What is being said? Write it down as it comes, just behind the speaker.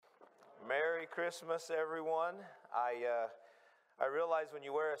Christmas, everyone. I realize when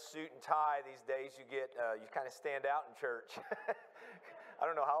you wear a suit and tie these days, you kind of stand out in church. I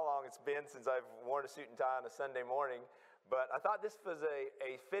don't know how long it's been since I've worn a suit and tie on a Sunday morning, but I thought this was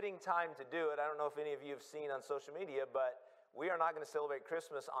a fitting time to do it. I don't know if any of you have seen on social media, but we are not going to celebrate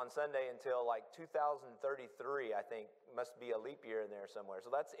Christmas on Sunday until like 2033, I think. Must be a leap year in there somewhere.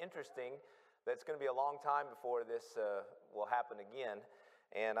 So that's interesting. That's going to be a long time before this will happen again.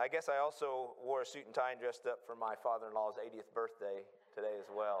 And I guess I also wore a suit and tie and dressed up for my father-in-law's 80th birthday today as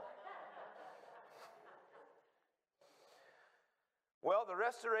well. Well, the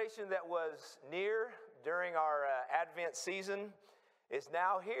restoration that was near during our Advent season is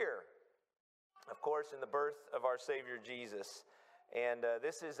now here, of course, in the birth of our Savior Jesus. And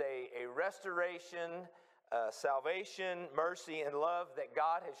this is a restoration, salvation, mercy, and love that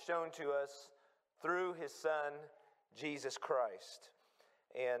God has shown to us through His Son, Jesus Christ.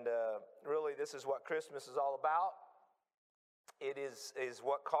 And really, this is what Christmas is all about. It is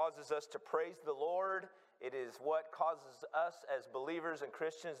what causes us to praise the Lord. It is what causes us as believers and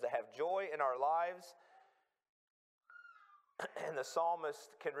Christians to have joy in our lives. And the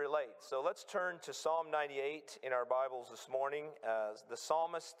psalmist can relate. So let's turn to Psalm 98 in our Bibles this morning. The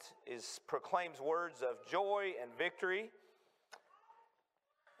psalmist proclaims words of joy and victory.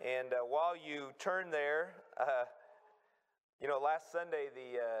 And while you turn there, last Sunday,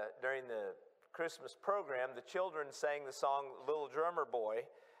 during the Christmas program, the children sang the song Little Drummer Boy.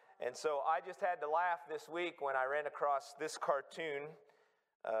 And so I just had to laugh this week when I ran across this cartoon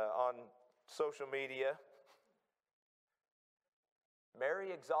on social media.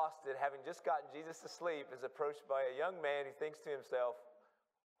 Mary, exhausted, having just gotten Jesus to sleep, is approached by a young man who thinks to himself,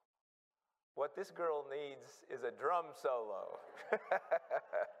 what this girl needs is a drum solo.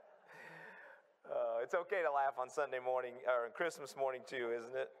 It's okay to laugh on Sunday morning, or Christmas morning too,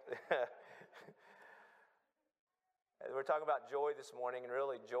 isn't it? We're talking about joy this morning, and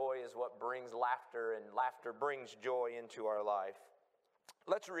really joy is what brings laughter, and laughter brings joy into our life.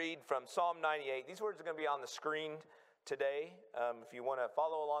 Let's read from Psalm 98. These words are going to be on the screen today. If you want to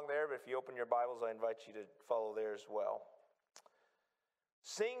follow along there, but if you open your Bibles, I invite you to follow there as well.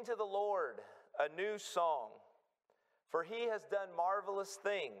 Sing to the Lord a new song, for He has done marvelous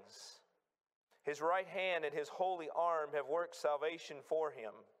things. His right hand and His holy arm have worked salvation for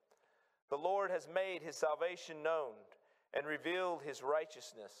Him. The Lord has made His salvation known and revealed His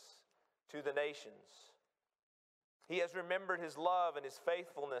righteousness to the nations. He has remembered His love and His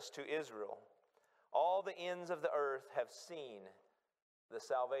faithfulness to Israel. All the ends of the earth have seen the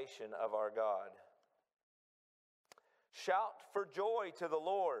salvation of our God. Shout for joy to the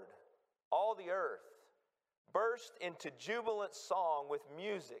Lord, all the earth. Burst into jubilant song with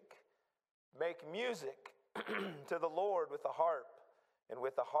music. Make music to the Lord with the harp, and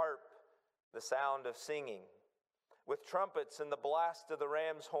with the harp the sound of singing. With trumpets and the blast of the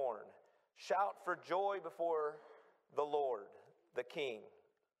ram's horn, shout for joy before the Lord, the King.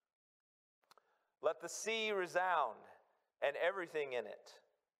 Let the sea resound and everything in it,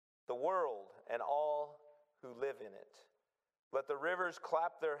 the world and all who live in it. Let the rivers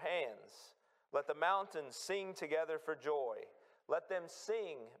clap their hands. Let the mountains sing together for joy. Let them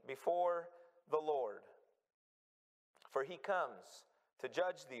sing before the Lord. For He comes to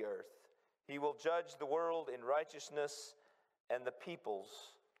judge the earth. He will judge the world in righteousness and the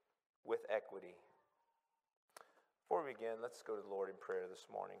peoples with equity. Before we begin, let's go to the Lord in prayer this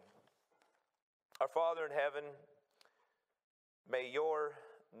morning. Our Father in heaven, may Your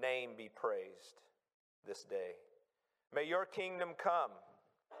name be praised this day. May Your kingdom come.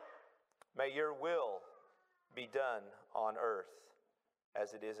 May Your will be done on earth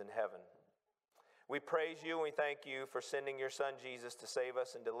as it is in heaven. We praise You and we thank You for sending Your Son Jesus to save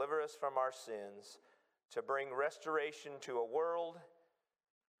us and deliver us from our sins, to bring restoration to a world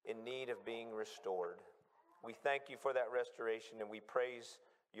in need of being restored. We thank You for that restoration, and we praise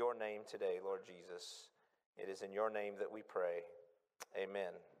Your name today, Lord Jesus. It is in Your name that we pray.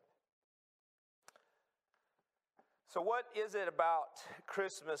 Amen. So what is it about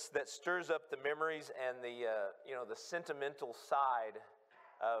Christmas that stirs up the memories and the sentimental side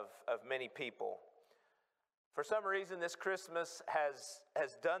of many people? For some reason, this Christmas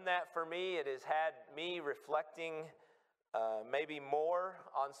has done that for me. It has had me reflecting maybe more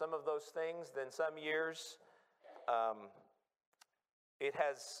on some of those things than some years. It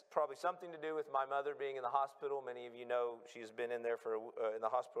has probably something to do with my mother being in the hospital. Many of you know she's been in there in the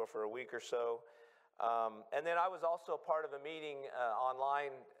hospital for a week or so. And then I was also a part of a meeting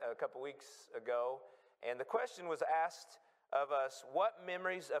online a couple weeks ago, and the question was asked of us, what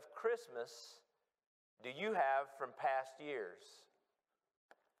memories of Christmas do you have from past years?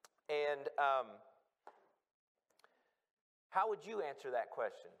 And how would you answer that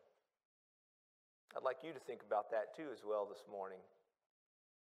question? I'd like you to think about that too as well this morning.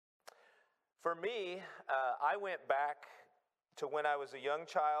 For me, I went back to when I was a young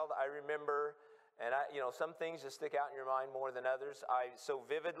child. I remember, and some things just stick out in your mind more than others. I so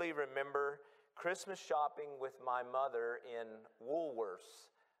vividly remember Christmas shopping with my mother in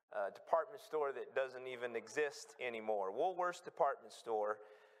Woolworths, a department store that doesn't even exist anymore. Woolworths department store.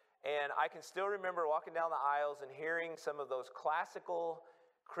 And I can still remember walking down the aisles and hearing some of those classical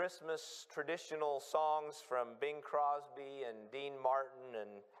Christmas traditional songs from Bing Crosby and Dean Martin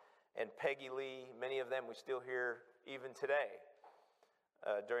and Peggy Lee. Many of them we still hear even today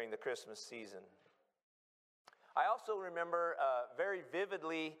during the Christmas season. I also remember very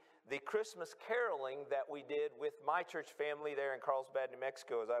vividly the Christmas caroling that we did with my church family there in Carlsbad, New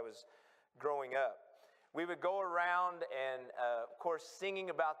Mexico as I was growing up. We would go around and, of course, singing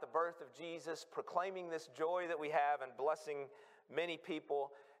about the birth of Jesus, proclaiming this joy that we have and blessing many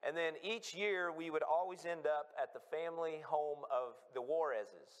people. And then each year we would always end up at the family home of the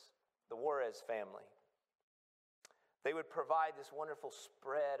Juarez's, the Juarez family. They would provide this wonderful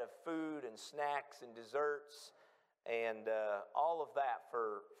spread of food and snacks and desserts and all of that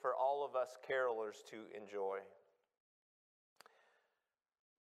for all of us carolers to enjoy.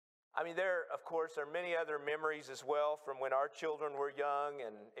 I mean, there, of course, are many other memories as well from when our children were young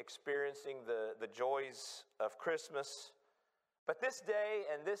and experiencing the joys of Christmas. But this day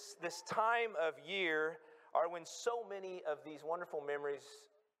and this time of year are when so many of these wonderful memories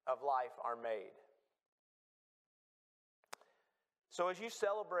of life are made. So as you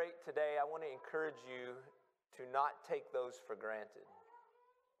celebrate today, I want to encourage you to not take those for granted.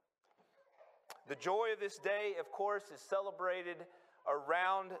 The joy of this day, of course, is celebrated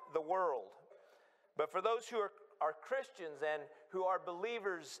around the world. But for those who are Christians and who are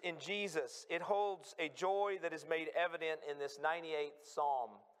believers in Jesus, it holds a joy that is made evident in this 98th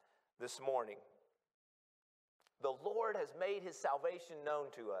Psalm this morning. The Lord has made his salvation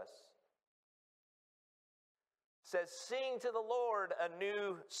known to us. It says, sing to the Lord a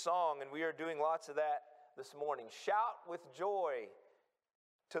new song, and we are doing lots of that this morning. Shout with joy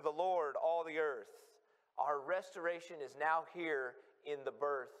to the Lord, all the earth. Our restoration is now here in the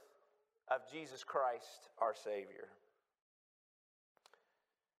birth of Jesus Christ, our Savior.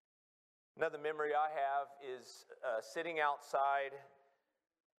 Another memory I have is sitting outside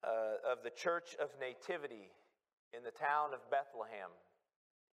of the Church of Nativity in the town of Bethlehem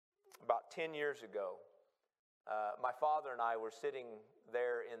about 10 years ago. My father and I were sitting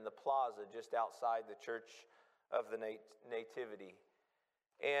there in the plaza just outside the Church of the Nativity.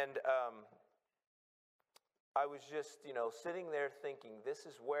 And I was just, sitting there thinking, this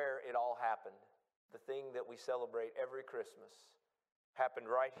is where it all happened. The thing that we celebrate every Christmas happened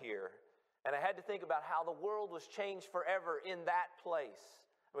right here. And I had to think about how the world was changed forever in that place.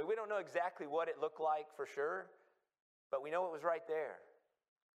 I mean, we don't know exactly what it looked like for sure, but we know it was right there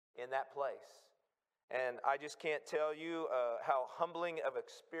in that place. And I just can't tell you how humbling of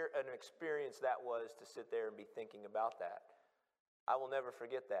an experience that was to sit there and be thinking about that. I will never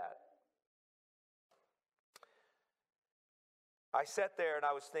forget that. I sat there and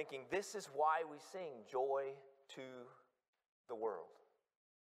I was thinking, this is why we sing joy to the world.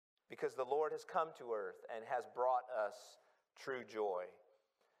 Because the Lord has come to earth and has brought us true joy.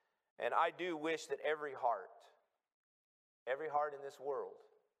 And I do wish that every heart in this world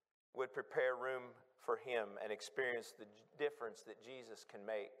would prepare room for him and experience the difference that Jesus can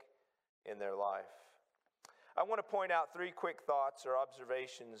make in their life. I want to point out 3 quick thoughts or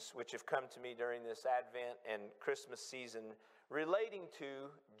observations which have come to me during this Advent and Christmas season relating to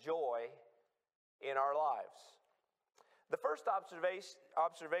joy in our lives. The first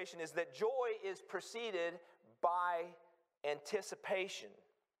observation is that joy is preceded by anticipation.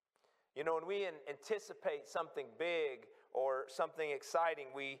 When we anticipate something big or something exciting,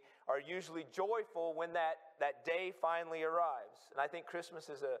 we are usually joyful when that day finally arrives. And I think Christmas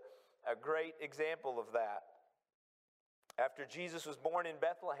is a great example of that. After Jesus was born in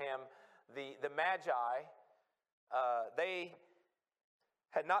Bethlehem, the Magi, they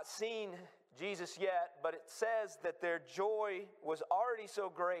had not seen Jesus yet, but it says that their joy was already so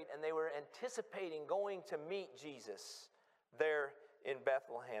great and they were anticipating going to meet Jesus there in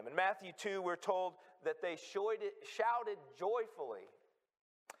Bethlehem. In Matthew 2, we're told that they shouted joyfully.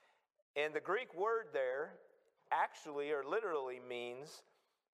 And the Greek word there actually or literally means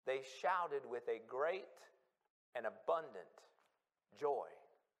they shouted with a great and abundant joy.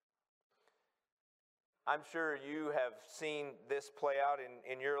 I'm sure you have seen this play out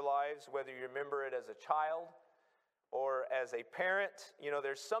in your lives, whether you remember it as a child or as a parent,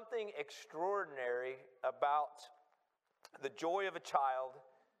 there's something extraordinary about the joy of a child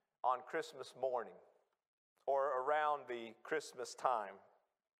on Christmas morning or around the Christmas time.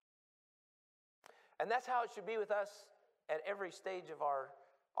 And that's how it should be with us at every stage of our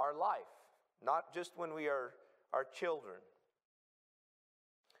life, not just when we are children.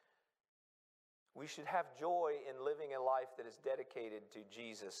 We should have joy in living a life that is dedicated to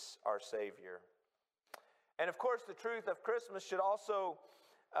Jesus, our Savior. And of course, the truth of Christmas should also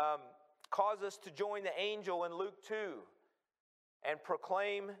cause us to join the angel in Luke 2 and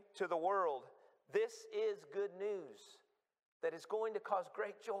proclaim to the world, this is good news that is going to cause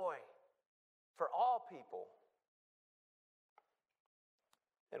great joy for all people.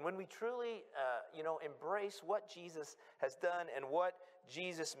 And when we truly, embrace what Jesus has done and what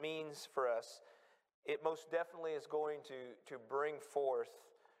Jesus means for us, it most definitely is going to bring forth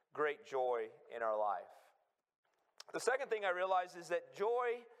great joy in our life. The second thing I realize is that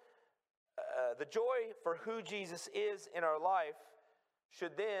the joy for who Jesus is in our life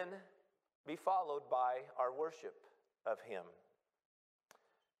should then be followed by our worship of Him.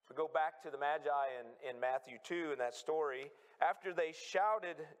 If we go back to the Magi in Matthew 2 in that story, after they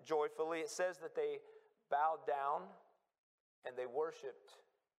shouted joyfully, it says that they bowed down and they worshiped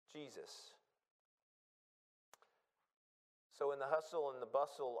Jesus. So in the hustle and the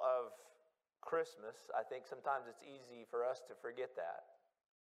bustle of Christmas, I think sometimes it's easy for us to forget that.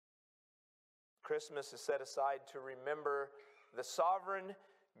 Christmas is set aside to remember the sovereign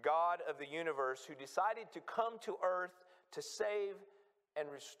God of the universe who decided to come to earth to save and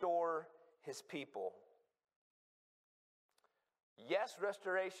restore His people. Yes,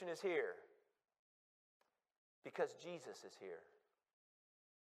 restoration is here because Jesus is here.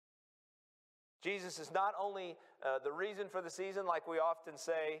 Jesus is not only the reason for the season, like we often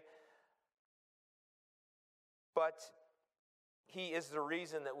say, but He is the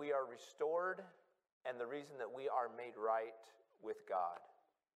reason that we are restored and the reason that we are made right with God.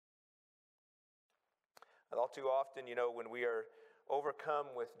 And all too often, when we are overcome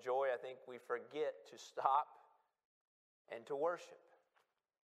with joy, I think we forget to stop and to worship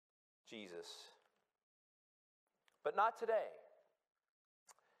Jesus. But not today.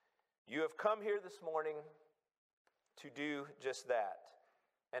 You have come here this morning to do just that.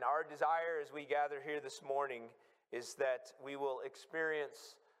 And our desire as we gather here this morning is that we will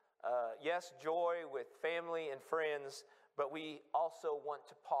experience, joy with family and friends, but we also want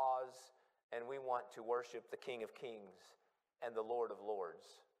to pause and we want to worship the King of Kings and the Lord of Lords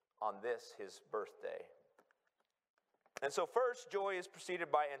on this, His birthday. And so first, joy is preceded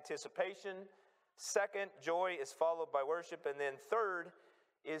by anticipation. Second, joy is followed by worship. And then third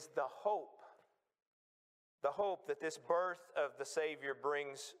is the hope that this birth of the Savior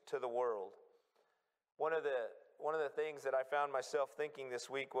brings to the world. One of the things that I found myself thinking this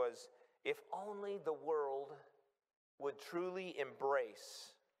week was, if only the world would truly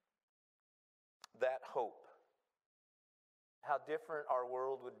embrace that hope, how different our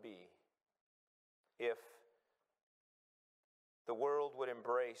world would be if the world would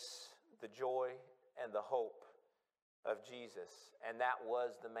embrace the joy and the hope of Jesus. And that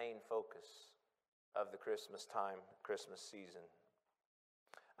was the main focus of the Christmas season.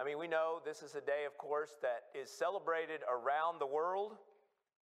 I mean, we know this is a day, of course, that is celebrated around the world.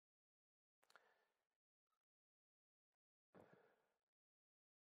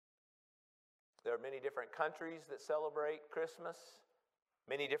 There are many different countries that celebrate Christmas,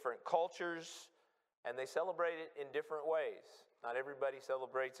 many different cultures, and they celebrate it in different ways. Not everybody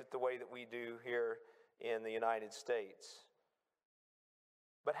celebrates it the way that we do here in the United States.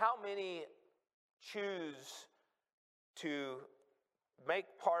 But how many choose to make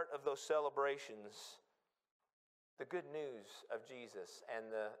part of those celebrations the good news of Jesus and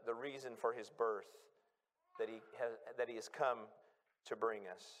the reason for His birth that he has come to bring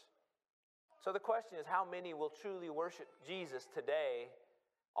us? So the question is, how many will truly worship Jesus today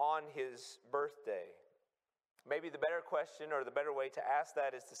on His birthday? Maybe the better question or the better way to ask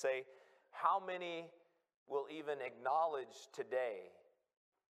that is to say, how many will even acknowledge today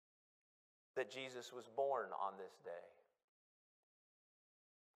that Jesus was born on this day?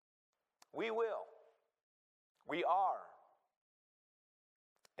 We will. We are.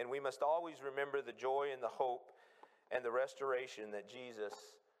 And we must always remember the joy and the hope and the restoration that Jesus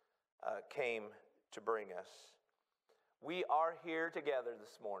came to bring us. We are here together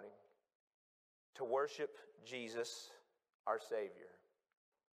this morning to worship Jesus, our Savior.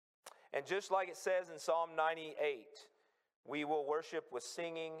 And just like it says in Psalm 98, we will worship with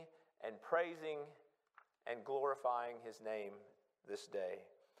singing and praising and glorifying His name this day.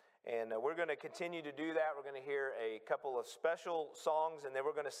 And we're going to continue to do that. We're going to hear a couple of special songs, and then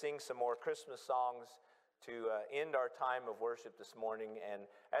we're going to sing some more Christmas songs to end our time of worship this morning. And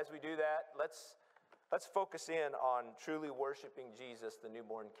as we do that, let's focus in on truly worshiping Jesus, the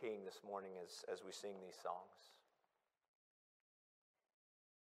newborn King, this morning as we sing these songs.